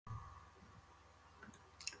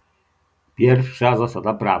Pierwsza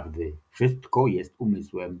zasada prawdy: wszystko jest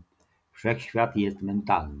umysłem, wszechświat jest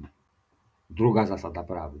mentalny. Druga zasada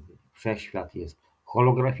prawdy: wszechświat jest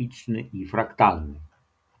holograficzny i fraktalny.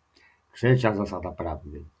 Trzecia zasada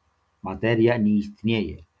prawdy: materia nie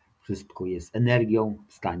istnieje, wszystko jest energią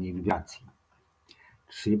w stanie wibracji.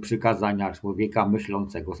 3 przykazania człowieka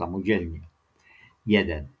myślącego samodzielnie.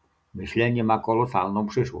 1. Myślenie ma kolosalną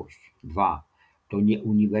przyszłość. 2. To nie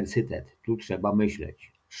uniwersytet, tu trzeba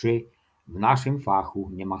myśleć. 3. W naszym fachu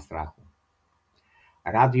nie ma strachu.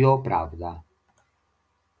 Radio Prawda.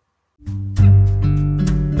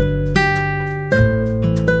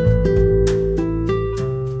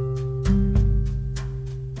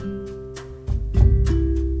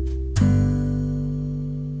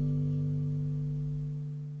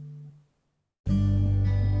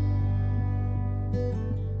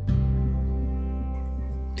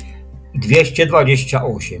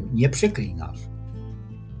 Nie przeklinasz.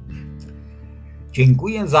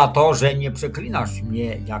 Dziękuję za to, że nie przeklinasz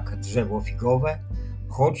mnie jak drzewo figowe,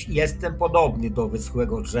 choć jestem podobny do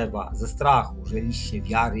wyschłego drzewa ze strachu, że liście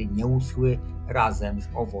wiary nie uschły razem z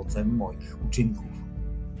owocem moich uczynków.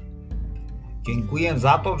 Dziękuję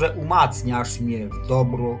za to, że umacniasz mnie w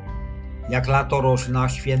dobro, jak latorośl na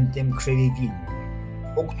świętym krzewie winnym,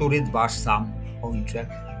 o który dbasz sam, Ojcze.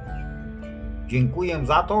 Dziękuję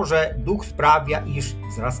za to, że Duch sprawia, iż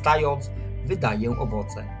wzrastając wydaję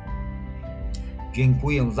owoce.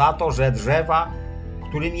 Dziękuję za to, że drzewa,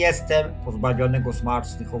 którym jestem, pozbawionego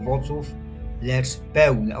smacznych owoców, lecz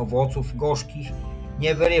pełne owoców gorzkich,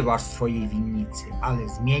 nie wyrywasz z swojej winnicy, ale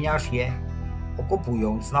zmieniasz je,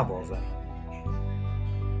 okopując nawozem.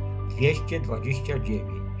 229.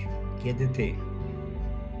 Kiedy Ty.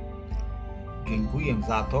 Dziękuję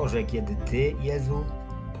za to, że kiedy Ty, Jezu,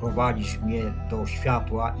 prowadzisz mnie do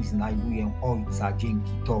światła i znajduję Ojca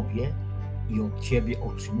dzięki Tobie i od Ciebie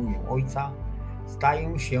otrzymuję Ojca,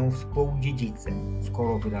 staję się współdziedzicem,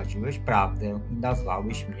 skoro wyraziłeś prawdę i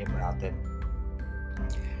nazwałeś mnie bratem.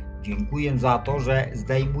 Dziękuję za to, że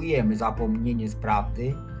zdejmujemy zapomnienie z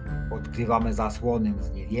prawdy, odkrywamy zasłonę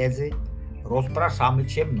z niewiedzy, rozpraszamy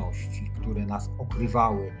ciemności, które nas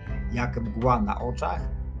okrywały jak mgła na oczach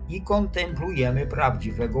i kontemplujemy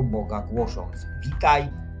prawdziwego Boga, głosząc: witaj,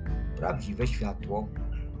 prawdziwe światło.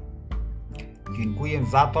 Dziękuję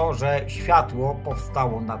za to, że światło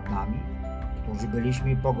powstało nad nami, którzy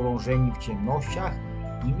byliśmy pogrążeni w ciemnościach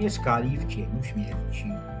i mieszkali w cieniu śmierci.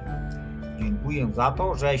 Dziękuję za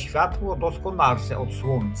to, że światło doskonalsze od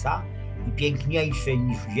słońca i piękniejsze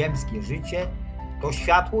niż ziemskie życie, to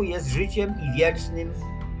światło jest życiem i wiecznym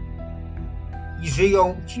i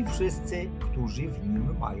żyją ci wszyscy, którzy w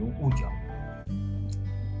nim mają udział.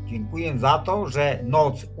 Dziękuję za to, że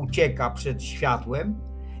noc ucieka przed światłem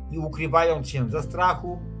i ukrywając się ze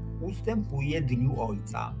strachu, ustępuje dniu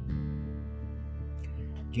Ojca.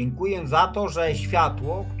 Dziękuję za to, że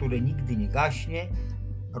światło, które nigdy nie gaśnie,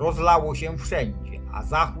 rozlało się wszędzie, a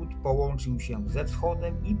zachód połączył się ze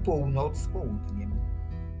wschodem i północ z południem.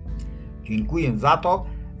 Dziękuję za to,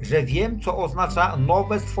 że wiem, co oznacza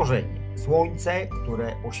nowe stworzenie. Słońce,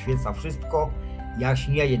 które oświeca wszystko,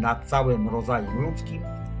 jaśnieje nad całym rodzajem ludzkim,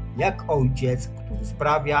 jak Ojciec, który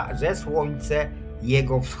sprawia, że słońce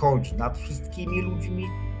Jego wschodzi nad wszystkimi ludźmi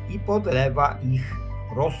i podlewa ich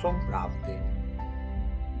rosą prawdy.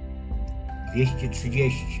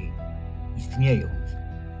 230. Istniejąc.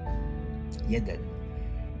 1.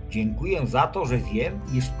 Dziękuję za to, że wiem,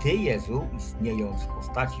 iż Ty, Jezu, istniejąc w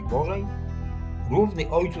postaci Bożej, równy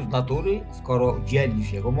Ojcu z natury, skoro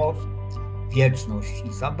dzielisz Jego moc, wieczność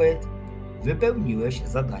i sam byt, wypełniłeś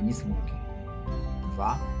zadanie sługi.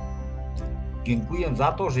 2. Dziękuję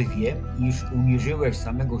za to, że wiem, iż uniżyłeś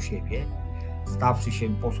samego siebie, stawszy się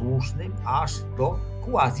posłusznym aż do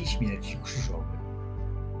quasi śmierci krzyżowej.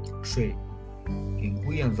 3.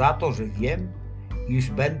 Dziękuję za to, że wiem,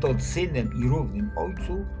 iż będąc synem i równym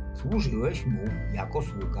Ojcu, służyłeś Mu jako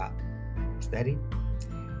sługa. 4.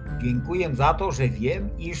 Dziękuję za to, że wiem,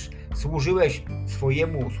 iż służyłeś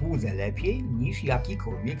swojemu słudze lepiej niż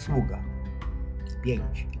jakikolwiek sługa.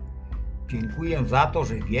 5. Dziękuję za to,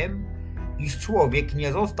 że wiem, iż człowiek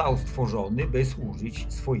nie został stworzony, by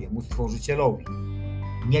służyć swojemu Stworzycielowi.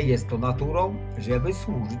 Nie jest to naturą, żeby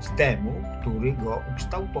służyć temu, który go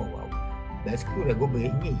ukształtował, bez którego by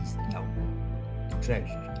nie istniał.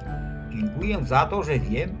 6. Dziękuję za to, że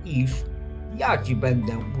wiem, iż ja Ci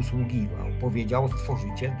będę usługiwał, powiedział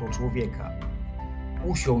Stworzyciel do człowieka.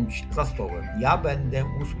 Usiądź za stołem, ja będę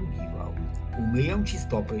usługiwał. Umyję Ci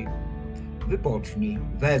stopy, wypocznij,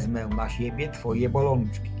 wezmę na siebie Twoje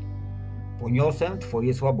bolączki. Poniosę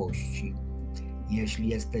Twoje słabości. Jeśli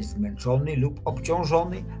jesteś zmęczony lub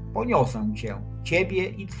obciążony, poniosę Cię. Ciebie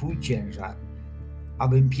i Twój ciężar,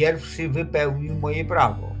 abym pierwszy wypełnił moje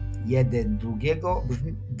prawo. Jeden drugiego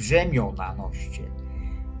brzemiona noście.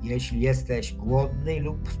 Jeśli jesteś głodny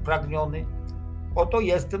lub spragniony, oto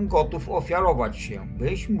jestem gotów ofiarować się,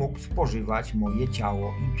 byś mógł spożywać moje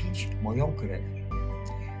ciało i pić moją krew.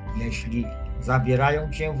 Jeśli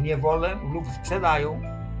zabierają cię w niewolę lub sprzedają,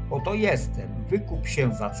 oto jestem, wykup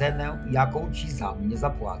się za cenę, jaką ci za mnie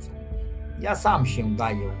zapłacą. Ja sam się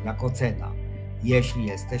daję jako cena. Jeśli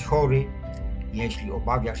jesteś chory, jeśli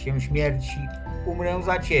obawiasz się śmierci, umrę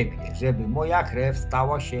za ciebie, żeby moja krew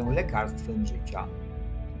stała się lekarstwem życia.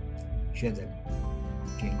 7.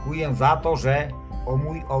 Dziękuję za to, że, o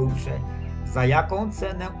mój Ojcze, za jaką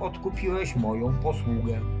cenę odkupiłeś moją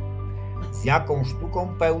posługę, z jaką sztuką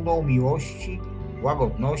pełną miłości,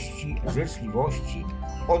 łagodności, życzliwości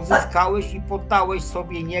odzyskałeś i poddałeś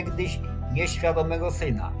sobie niegdyś nieświadomego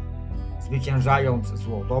syna, zwyciężając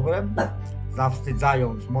zło dobrem,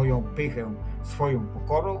 zawstydzając moją pychę swoją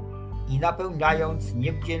pokorą i napełniając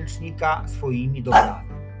niewdzięcznika swoimi dobrami.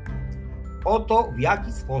 Oto w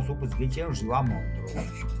jaki sposób zwyciężyła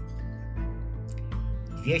mądrość.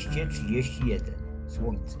 231.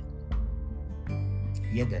 Słońce.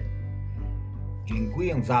 1.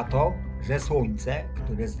 Dziękuję za to, że słońce,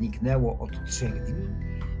 które zniknęło od 3 dni,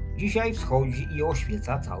 dzisiaj wschodzi i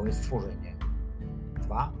oświeca całe stworzenie.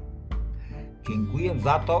 2. Dziękuję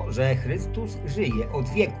za to, że Chrystus żyje od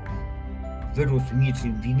wieków. Wyrósł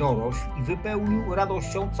niczym winorośl i wypełnił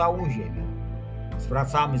radością całą ziemię.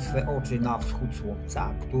 Zwracamy swe oczy na wschód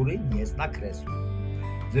słońca, który nie zna kresu.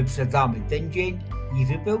 Wyprzedzamy ten dzień i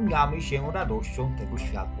wypełniamy się radością tego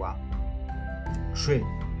światła. 3.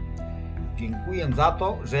 Dziękuję za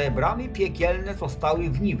to, że bramy piekielne zostały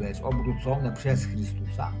w niwecz obrócone przez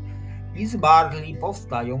Chrystusa i zmarli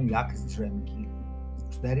powstają jak strzemki.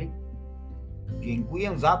 4.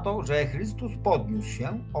 Dziękuję za to, że Chrystus podniósł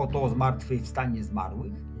się, oto zmartwychwstanie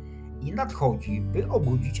zmarłych i nadchodzi, by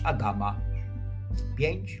obudzić Adama.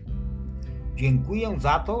 5. Dziękuję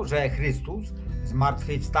za to, że Chrystus,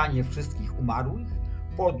 zmartwychwstanie wszystkich umarłych,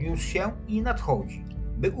 podniósł się i nadchodzi,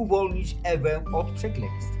 by uwolnić Ewę od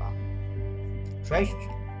przekleństwa. 6.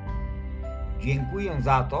 Dziękuję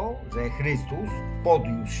za to, że Chrystus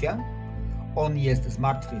podniósł się, On jest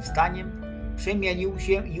zmartwychwstaniem, przemienił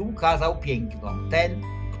się i ukazał piękno, ten,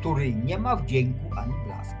 który nie ma wdzięku ani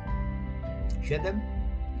blasku. 7.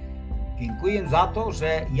 Dziękuję za to,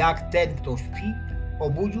 że jak ten, kto śpi,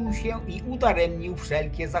 obudził się i udaremnił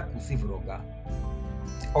wszelkie zakusy wroga.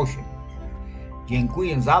 8.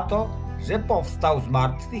 Dziękuję za to, że powstał z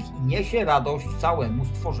martwych i niesie radość całemu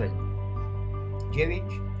stworzeniu. 9.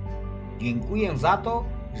 Dziękuję za to,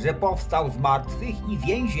 że powstał z martwych i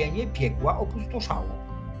więzienie piekła opustoszało.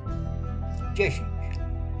 10.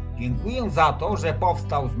 Dziękuję za to, że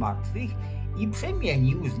powstał z martwych i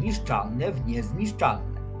przemienił zniszczalne w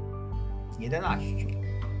niezniszczalne. 11.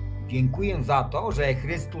 Dziękuję za to, że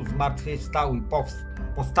Chrystus zmartwychwstały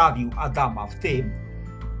postawił Adama w tym,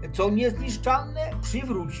 co niezniszczalne,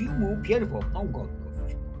 przywrócił mu pierwotną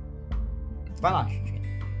godność. 12.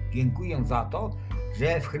 Dziękuję za to,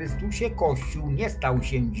 że w Chrystusie Kościół nie stał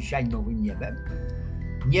się dzisiaj nowym niebem,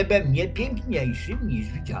 niebem nie piękniejszym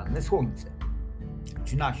niż widzialne słońce.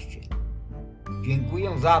 13.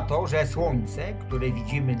 Dziękuję za to, że słońce, które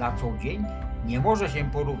widzimy na co dzień, nie może się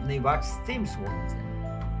porównywać z tym słońcem.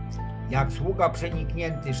 Jak sługa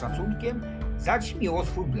przeniknięty szacunkiem, zaćmiło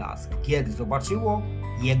swój blask, kiedy zobaczyło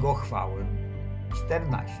Jego chwałę.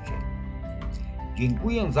 14.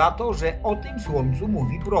 Dziękuję za to, że o tym słońcu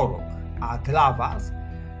mówi prorok, a dla was,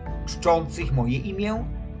 czczących moje imię,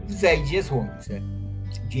 wzejdzie słońce.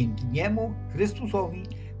 Dzięki niemu, Chrystusowi,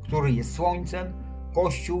 który jest słońcem,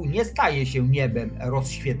 Kościół nie staje się niebem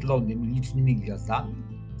rozświetlonym licznymi gwiazdami,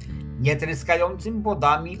 nie tryskającym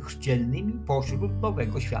wodami chrzcielnymi pośród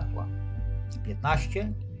nowego światła. 15.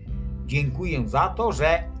 Dziękuję za to,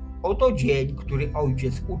 że oto dzień, który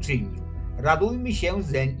Ojciec uczynił. Radujmy się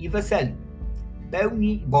zeń i weselmy,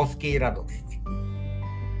 pełni boskiej radości.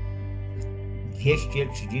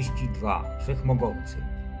 232. Wszechmogący.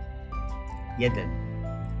 1.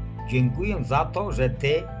 Dziękuję za to, że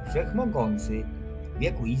Ty, Wszechmogący,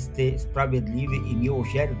 wiekuisty, sprawiedliwy i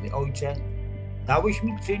miłosierny Ojcze, dałeś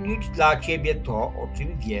mi czynić dla Ciebie to, o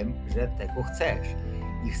czym wiem, że tego chcesz.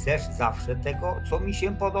 I chcesz zawsze tego, co mi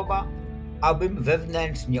się podoba, abym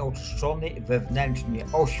wewnętrznie oczyszczony, wewnętrznie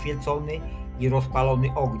oświecony i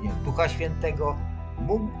rozpalony ogniem Ducha Świętego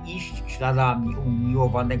mógł iść śladami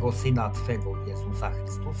umiłowanego Syna Twego, Jezusa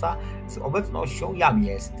Chrystusa, z obecnością jam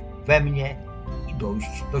jest we mnie i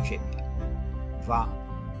dojść do Ciebie. 2.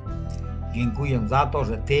 Dziękuję za to,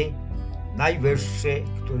 że Ty, Najwyższy,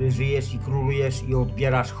 który żyjesz i królujesz i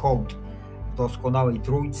odbierasz hołd w doskonałej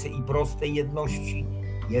Trójcy i prostej jedności,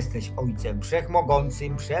 jesteś Ojcem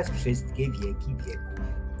Wszechmogącym przez wszystkie wieki wieków.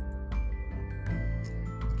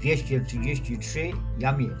 233.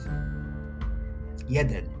 Jam jest.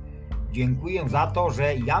 1. Dziękuję za to,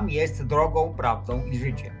 że Jam jest drogą, prawdą i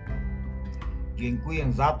życiem.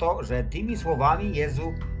 Dziękuję za to, że tymi słowami,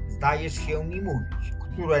 Jezu, zdajesz się mi mówić,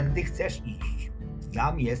 którędy chcesz iść.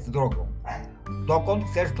 Jam jest drogą. Dokąd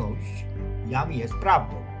chcesz dojść? Jam jest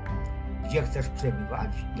prawdą. Gdzie chcesz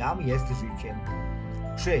przebywać? Jam jest życiem.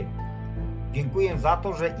 3. Dziękuję za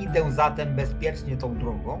to, że idę zatem bezpiecznie tą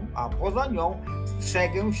drogą, a poza nią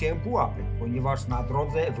strzegę się pułapek, ponieważ na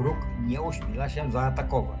drodze wróg nie ośmiela się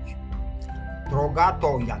zaatakować. Droga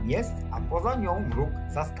to Jam jest, a poza nią wróg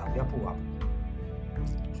zastawia pułapkę.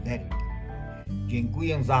 4.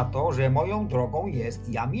 Dziękuję za to, że moją drogą jest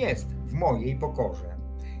Jam jest w mojej pokorze.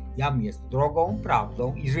 Jam jest drogą,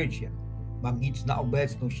 prawdą i życiem. Magiczna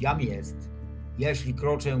obecność Jam jest. Jeśli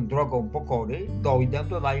kroczę drogą pokory, dojdę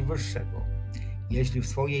do Najwyższego. Jeśli w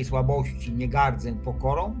swojej słabości nie gardzę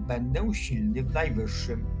pokorą, będę silny w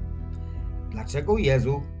Najwyższym. Dlaczego,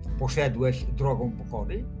 Jezu, poszedłeś drogą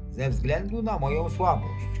pokory? Ze względu na moją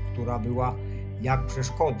słabość, która była jak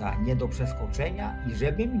przeszkoda nie do przeskoczenia i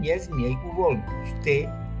żeby mnie z niej uwolnić. Ty,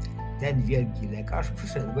 ten wielki lekarz,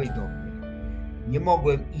 przyszedłeś do mnie. Nie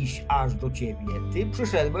mogłem iść aż do Ciebie. Ty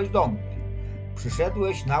przyszedłeś do mnie.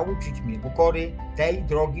 Przyszedłeś nauczyć mnie pokory, tej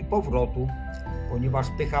drogi powrotu, ponieważ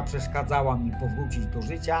pycha przeszkadzała mi powrócić do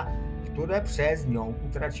życia, które przez nią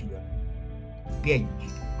utraciłem. 5.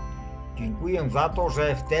 Dziękuję za to,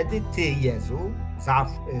 że wtedy Ty, Jezu,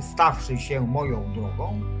 stawszy się moją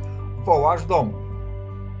drogą, wołasz do mnie.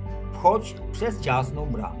 Wchodź przez ciasną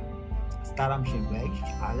bramę. Staram się wejść,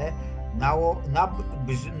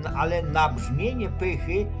 ale na brzmienie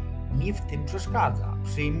pychy mi w tym przeszkadza.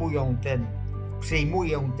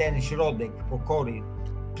 Przyjmuję ten środek pokory,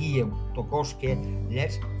 piję to gorzkie,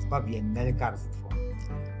 lecz zbawienne lekarstwo.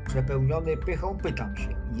 Przepełniony pychą pytam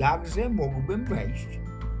się, jakże mógłbym wejść?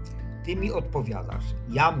 Ty mi odpowiadasz,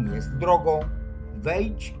 Jam jest drogą,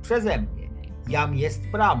 wejdź przeze mnie. Jam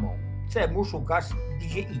jest bramą, czemu szukasz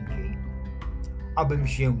gdzie indziej? Abym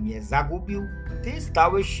się nie zagubił, Ty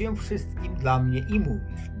stałeś się wszystkim dla mnie i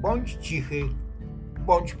mówisz, bądź cichy,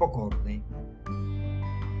 bądź pokorny.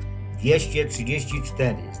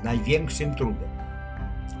 234. Z największym trudem.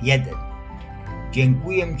 1.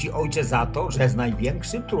 Dziękuję Ci, Ojcze, za to, że z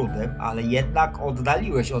największym trudem, ale jednak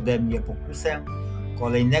oddaliłeś ode mnie pokusę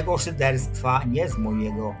kolejnego szyderstwa nie z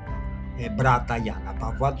mojego brata Jana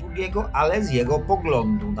Pawła II, ale z jego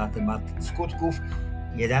poglądu na temat skutków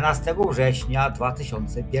 11 września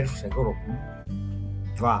 2001 roku.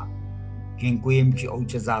 2. Dziękuję Ci,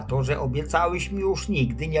 Ojcze, za to, że obiecałeś mi już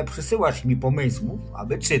nigdy nie przysyłać mi pomysłów,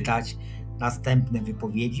 aby czytać następne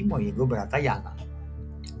wypowiedzi mojego brata Jana.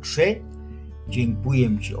 3.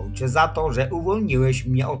 Dziękuję Ci, Ojcze, za to, że uwolniłeś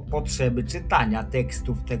mnie od potrzeby czytania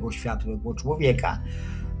tekstów tego światłego człowieka,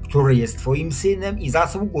 który jest Twoim synem i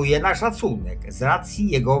zasługuje na szacunek z racji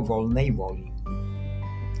jego wolnej woli.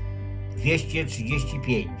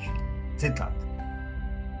 235. Cytat.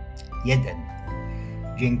 1.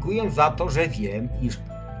 Dziękuję za to, że wiem, iż,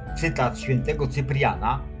 cytat świętego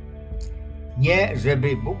Cypriana, nie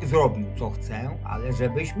żeby Bóg zrobił co chce, ale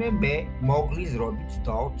żebyśmy my mogli zrobić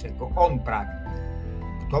to, czego On pragnie.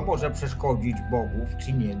 Kto może przeszkodzić Bogu w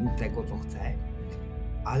czynieniu tego, co chce?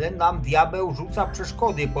 Ale nam diabeł rzuca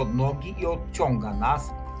przeszkody pod nogi i odciąga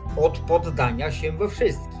nas od poddania się we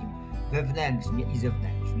wszystkim, wewnętrznie i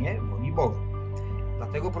zewnętrznie, woli Bożej.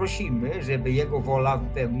 Dlatego prosimy, żeby Jego wola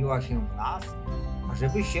wypełniła się w nas, a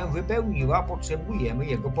żeby się wypełniła, potrzebujemy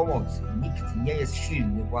Jego pomocy. Nikt nie jest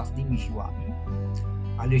silny własnymi siłami,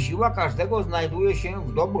 ale siła każdego znajduje się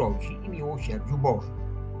w dobroci i miłosierdziu Bożym.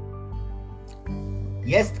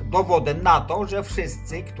 Jest dowodem na to, że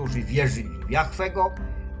wszyscy, którzy wierzyli w Jahwego,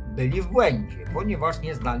 byli w błędzie, ponieważ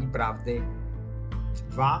nie znali prawdy.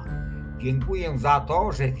 2. Dziękuję za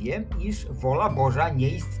to, że wiem, iż wola Boża nie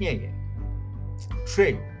istnieje.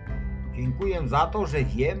 3. Dziękuję za to, że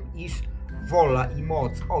wiem, iż wola i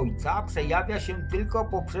moc Ojca przejawia się tylko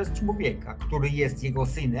poprzez człowieka, który jest Jego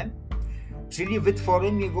synem, czyli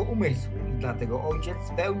wytworem Jego umysłu i dlatego Ojciec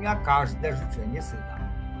spełnia każde życzenie Syna.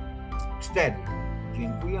 4.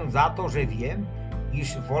 Dziękuję za to, że wiem,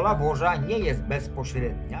 iż wola Boża nie jest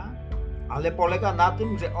bezpośrednia, ale polega na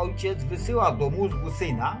tym, że Ojciec wysyła do mózgu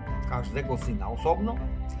Syna, każdego Syna osobno,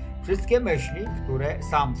 wszystkie myśli, które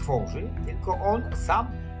sam tworzy, tylko On sam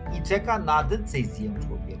i czeka na decyzję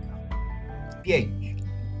człowieka. 5.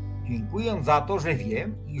 Dziękuję za to, że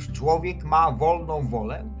wiem, iż człowiek ma wolną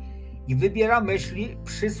wolę i wybiera myśli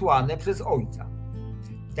przysłane przez Ojca.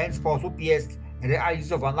 W ten sposób jest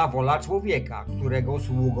realizowana wola człowieka, którego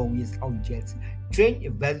sługą jest Ojciec. Czyń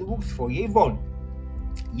według swojej woli.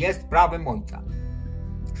 Jest prawem Ojca.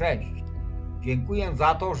 6. Dziękuję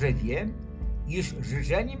za to, że wiem, iż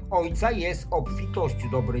życzeniem Ojca jest obfitość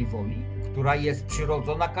dobrej woli, która jest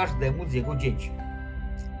przyrodzona każdemu z Jego dzieci.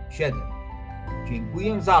 7.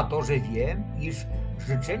 Dziękuję za to, że wiem, iż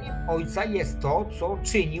życzeniem Ojca jest to, co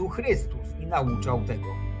czynił Chrystus i nauczał tego.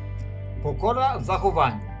 Pokora w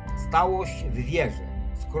zachowaniu, stałość w wierze,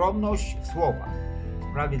 skromność w słowach,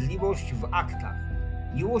 sprawiedliwość w aktach,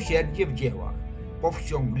 miłosierdzie w dziełach,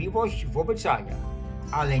 powściągliwość w obyczajach,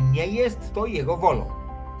 ale nie jest to Jego wolą.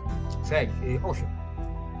 8.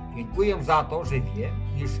 Dziękuję za to, że wiem,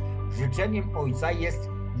 iż życzeniem Ojca jest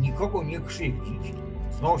nikogo nie krzywdzić,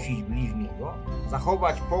 znosić bliźniego,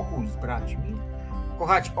 zachować pokój z braćmi,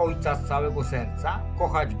 kochać Ojca z całego serca,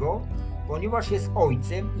 kochać Go, ponieważ jest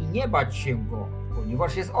Ojcem i nie bać się Go,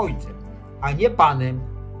 ponieważ jest Ojcem, a nie Panem,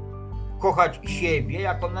 kochać siebie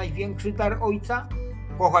jako największy dar Ojca,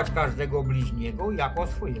 kochać każdego bliźniego jako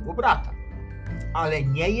swojego brata, ale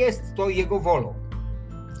nie jest to Jego wolą.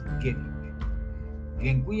 9.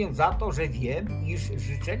 Dziękuję za to, że wiem, iż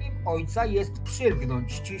życzeniem Ojca jest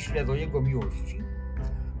przylgnąć ściśle do Jego miłości,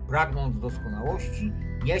 pragnąc doskonałości,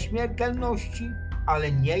 nieśmiertelności,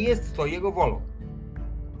 ale nie jest to Jego wolą.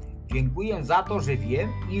 Dziękuję za to, że wiem,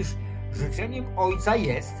 iż życzeniem Ojca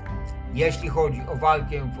jest, jeśli chodzi o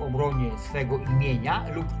walkę w obronie swego imienia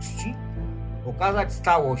lub czci, okazać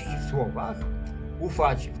stałość w słowach,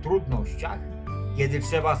 ufać w trudnościach, kiedy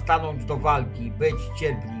trzeba stanąć do walki, być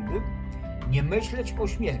cierpliwym, nie myśleć o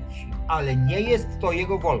śmierci, ale nie jest to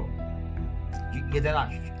Jego wolą.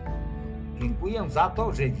 11. Dziękuję za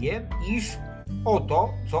to, że wiem, iż oto,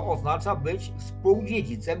 co oznacza być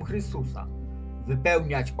współdziedzicem Chrystusa,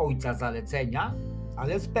 wypełniać Ojca zalecenia,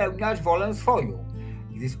 ale spełniać wolę swoją,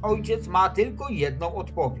 gdyż Ojciec ma tylko jedną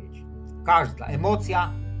odpowiedź. Każda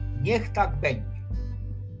emocja, niech tak będzie.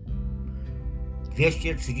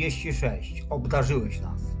 236. Obdarzyłeś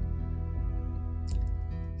nas.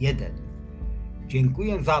 1.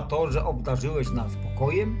 Dziękuję za to, że obdarzyłeś nas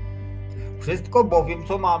spokojem. Wszystko bowiem,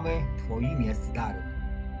 co mamy, Twoim jest darem.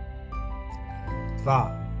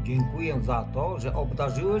 2. Dziękuję za to, że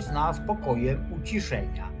obdarzyłeś nas pokojem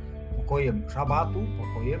uciszenia, pokojem szabatu,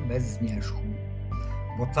 pokojem bez zmierzchu.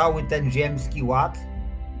 Bo cały ten ziemski ład,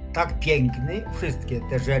 tak piękny, wszystkie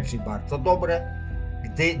te rzeczy bardzo dobre,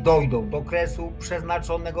 gdy dojdą do kresu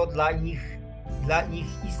przeznaczonego dla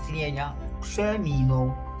ich istnienia,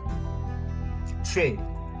 przeminą. 3.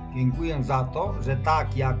 Dziękuję za to, że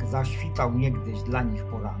tak jak zaświtał niegdyś dla nich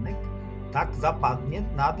poranek, tak zapadnie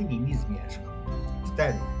nad nimi zmierzch.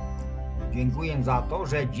 4. Dziękuję za to,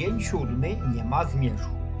 że dzień 7 nie ma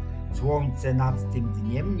zmierzchu. Słońce nad tym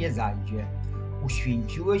dniem nie zajdzie.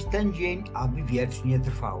 Uświęciłeś ten dzień, aby wiecznie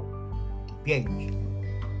trwał. 5.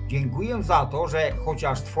 Dziękuję za to, że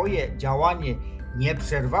chociaż Twoje działanie nie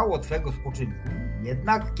przerwało Twego spoczynku,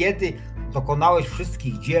 jednak kiedy dokonałeś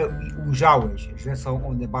wszystkich dzieł i ujrzałeś, że są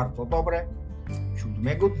one bardzo dobre,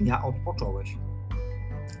 7 dnia odpocząłeś.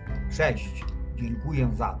 6. Dziękuję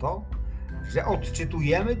za to, że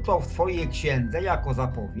odczytujemy to w Twojej księdze jako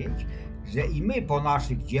zapowiedź, że i my po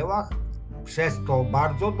naszych dziełach, przez to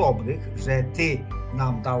bardzo dobrych, że Ty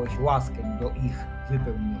nam dałeś łaskę do ich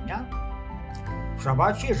wypełnienia, w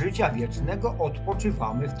szabacie życia wiecznego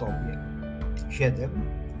odpoczywamy w Tobie. 7.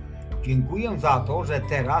 Dziękuję za to, że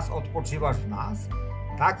teraz odpoczywasz w nas,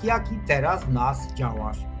 tak jak i teraz w nas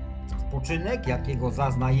działasz. Spoczynek, jakiego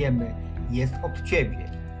zaznajemy, jest od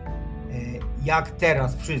Ciebie. Jak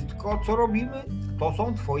teraz wszystko, co robimy, to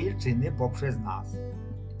są Twoje czyny poprzez nas.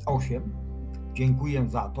 8. Dziękuję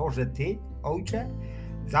za to, że Ty, Ojcze,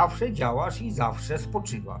 zawsze działasz i zawsze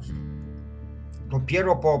spoczywasz.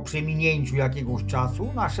 Dopiero po przeminięciu jakiegoś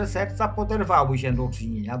czasu nasze serca poderwały się do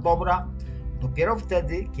czynienia dobra, dopiero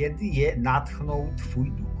wtedy, kiedy je natchnął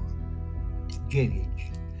Twój duch.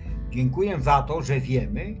 9. Dziękuję za to, że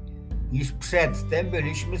wiemy, iż przedtem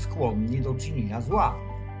byliśmy skłonni do czynienia zła,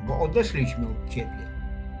 bo odeszliśmy od Ciebie.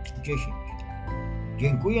 10.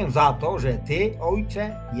 Dziękuję za to, że Ty,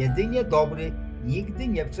 Ojcze, jedynie dobry, nigdy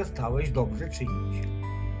nie przestałeś dobrze czynić.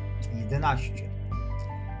 11.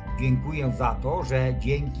 Dziękuję za to, że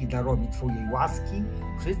dzięki darowi Twojej łaski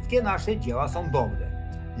wszystkie nasze dzieła są dobre,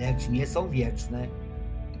 lecz nie są wieczne.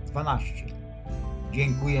 12.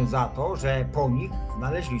 Dziękuję za to, że po nich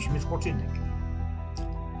znaleźliśmy spoczynek.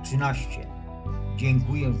 13.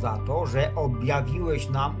 Dziękuję za to, że objawiłeś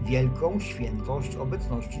nam wielką świętość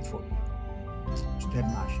obecności Twojej.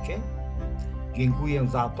 14. Dziękuję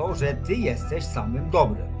za to, że Ty jesteś samym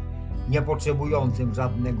dobrem nie potrzebującym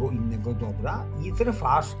żadnego innego dobra i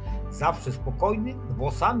trwasz zawsze spokojny,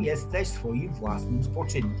 bo sam jesteś swoim własnym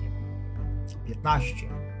spoczynkiem. 15.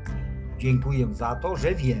 Dziękuję za to,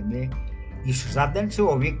 że wiemy, iż żaden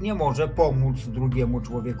człowiek nie może pomóc drugiemu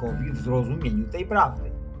człowiekowi w zrozumieniu tej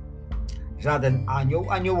prawdy. Żaden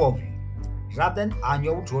anioł aniołowi, żaden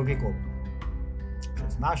anioł człowiekowi.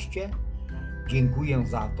 16. Dziękuję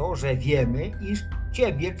za to, że wiemy, iż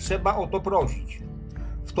Ciebie trzeba o to prosić.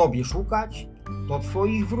 W Tobie szukać, do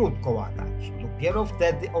Twoich wrót kołatać. Dopiero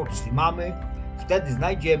wtedy otrzymamy, wtedy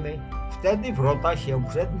znajdziemy, wtedy wrota się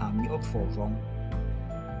przed nami otworzą.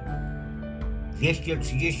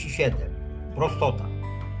 237. Prostota.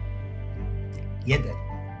 1.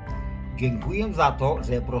 Dziękuję za to,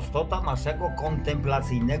 że prostota naszego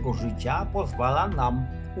kontemplacyjnego życia pozwala nam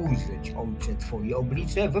ujrzeć, Ojcze, Twoje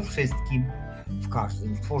oblicze we wszystkim, w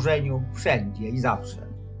każdym stworzeniu, wszędzie i zawsze.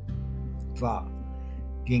 2.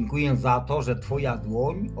 Dziękuję za to, że Twoja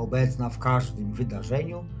dłoń, obecna w każdym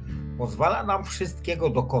wydarzeniu, pozwala nam wszystkiego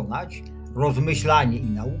dokonać, rozmyślanie i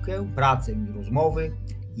naukę, pracę i rozmowy,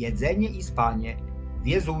 jedzenie i spanie, w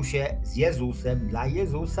Jezusie, z Jezusem, dla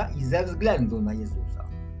Jezusa i ze względu na Jezusa.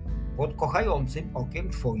 Pod kochającym okiem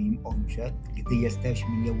Twoim, Ojcze, gdy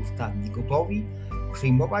jesteśmy nieustannie gotowi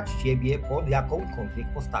przyjmować Ciebie pod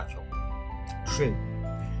jakąkolwiek postacią. 3.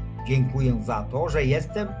 Dziękuję za to, że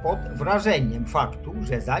jestem pod wrażeniem faktu,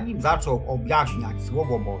 że zanim zaczął objaśniać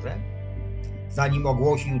Słowo Boże, zanim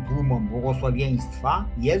ogłosił tłumom błogosławieństwa,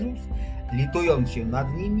 Jezus, litując się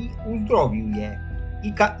nad nimi, uzdrowił je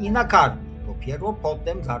i nakarmił. Dopiero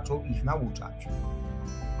potem zaczął ich nauczać.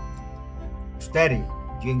 4.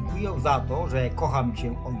 Dziękuję za to, że kocham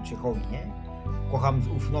Cię, Ojcze, hojnie, kocham z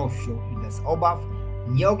ufnością i bez obaw,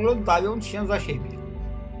 nie oglądając się za siebie.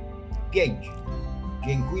 5.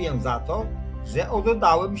 Dziękuję za to, że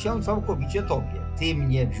oddałem się całkowicie Tobie. Ty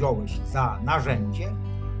mnie wziąłeś za narzędzie,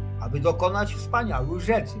 aby dokonać wspaniałych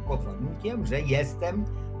rzeczy, pod warunkiem, że jestem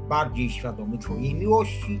bardziej świadomy Twojej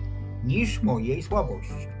miłości niż mojej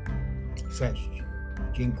słabości. 6.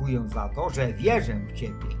 Dziękuję za to, że wierzę w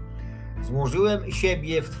Ciebie. Złożyłem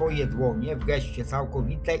siebie w Twoje dłonie w geście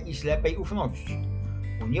całkowitej i ślepej ufności,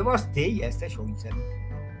 ponieważ Ty jesteś Ojcem.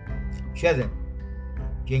 7.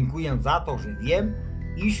 Dziękuję za to, że wiem,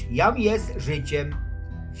 iż Jam jest życiem.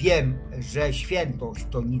 Wiem, że świętość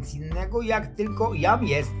to nic innego, jak tylko Jam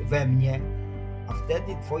jest we mnie, a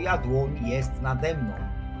wtedy Twoja dłoń jest nade mną.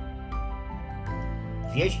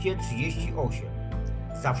 238.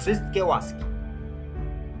 Za wszystkie łaski.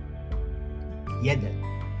 1.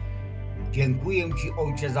 Dziękuję Ci,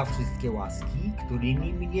 Ojcze, za wszystkie łaski,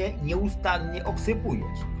 którymi mnie nieustannie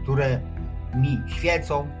obsypujesz, które mi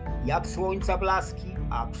świecą jak słońca blaski,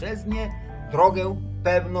 a przez nie drogę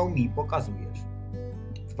pewną mi pokazujesz.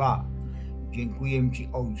 2. Dziękuję Ci,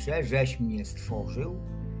 Ojcze, żeś mnie stworzył,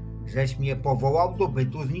 żeś mnie powołał do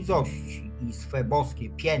bytu z nicości i swe boskie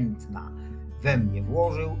piętna we mnie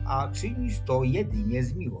włożył, a czynisz to jedynie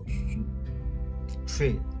z miłości.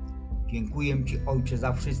 3. Dziękuję Ci, Ojcze,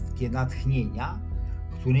 za wszystkie natchnienia,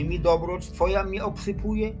 którymi dobroć Twoja mnie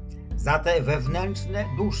obsypuje, za te wewnętrzne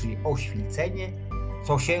duszy oświecenie,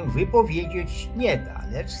 co się wypowiedzieć nie da,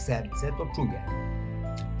 lecz serce to czuje.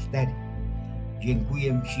 4.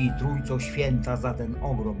 Dziękuję Ci, Trójco Święta, za ten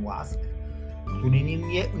ogrom łask, którymi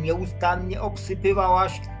mnie nieustannie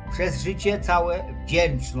obsypywałaś przez życie całe.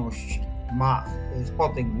 Wdzięczność ma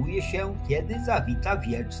spotęguje się, kiedy zawita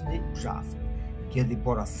wieczny brzask, kiedy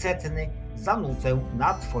po raz setny zanucę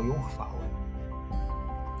na Twoją chwałę.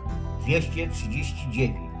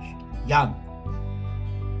 239. Jan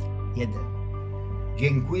 1.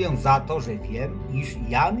 Dziękuję za to, że wiem, iż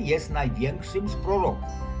Jan jest największym z proroków,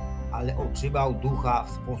 ale otrzymał ducha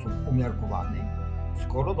w sposób umiarkowany,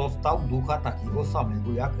 skoro dostał ducha takiego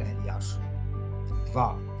samego jak Eliasz.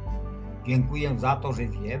 2. Dziękuję za to, że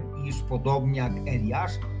wiem, iż podobnie jak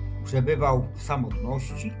Eliasz przebywał w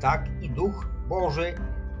samotności, tak i Duch Boży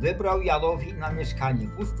wybrał Janowi na mieszkanie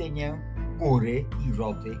pustynię, góry i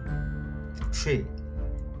wrzoty. 3.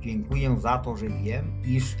 Dziękuję za to, że wiem,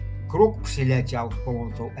 iż kruk przyleciał z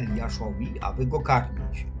pomocą Eliaszowi, aby go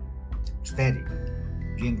karmić. 4.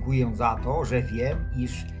 Dziękuję za to, że wiem,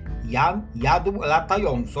 iż Jan jadł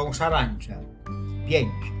latającą szarańczę. 5.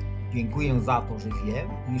 Dziękuję za to, że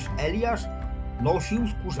wiem, iż Eliasz nosił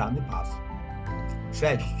skórzany pas.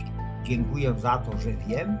 6. Dziękuję za to, że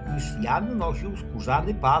wiem, iż Jan nosił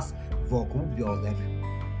skórzany pas wokół bioder.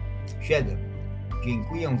 7.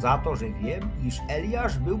 Dziękuję za to, że wiem, iż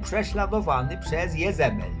Eliasz był prześladowany przez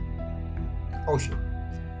Jezebel. 8.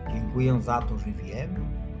 Dziękuję za to, że wiem,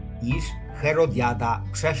 iż Herodiada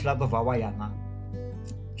prześladowała Jana.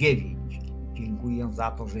 9. Dziękuję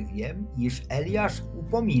za to, że wiem, iż Eliasz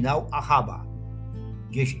upominał Achaba.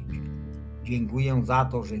 10. Dziękuję za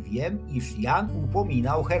to, że wiem, iż Jan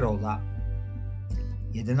upominał Heroda.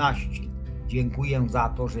 11. Dziękuję za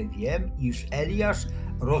to, że wiem, iż Eliasz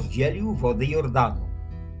rozdzielił wody Jordanu.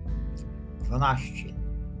 12.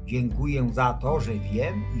 Dziękuję za to, że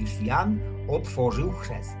wiem, iż Jan otworzył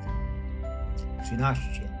chrzest. 13.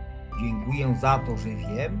 Dziękuję za to, że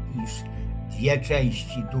wiem, iż 2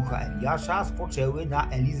 części ducha Eliasza spoczęły na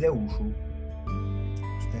Elizeuszu.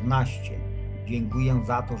 14. Dziękuję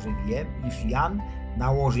za to, że wiem, iż Jan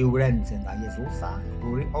nałożył ręce na Jezusa,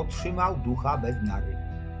 który otrzymał ducha bez miary.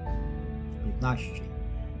 15.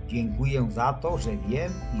 Dziękuję za to, że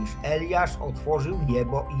wiem, iż Eliasz otworzył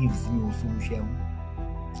niebo i wzniósł się.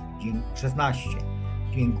 16.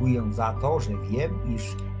 Dziękuję za to, że wiem,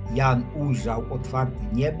 iż Jan ujrzał otwarte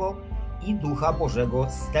niebo i Ducha Bożego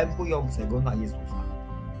zstępującego na Jezusa.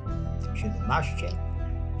 17.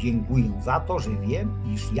 Dziękuję za to, że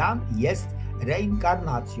wiem, iż Jan jest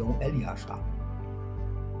reinkarnacją Eliasza.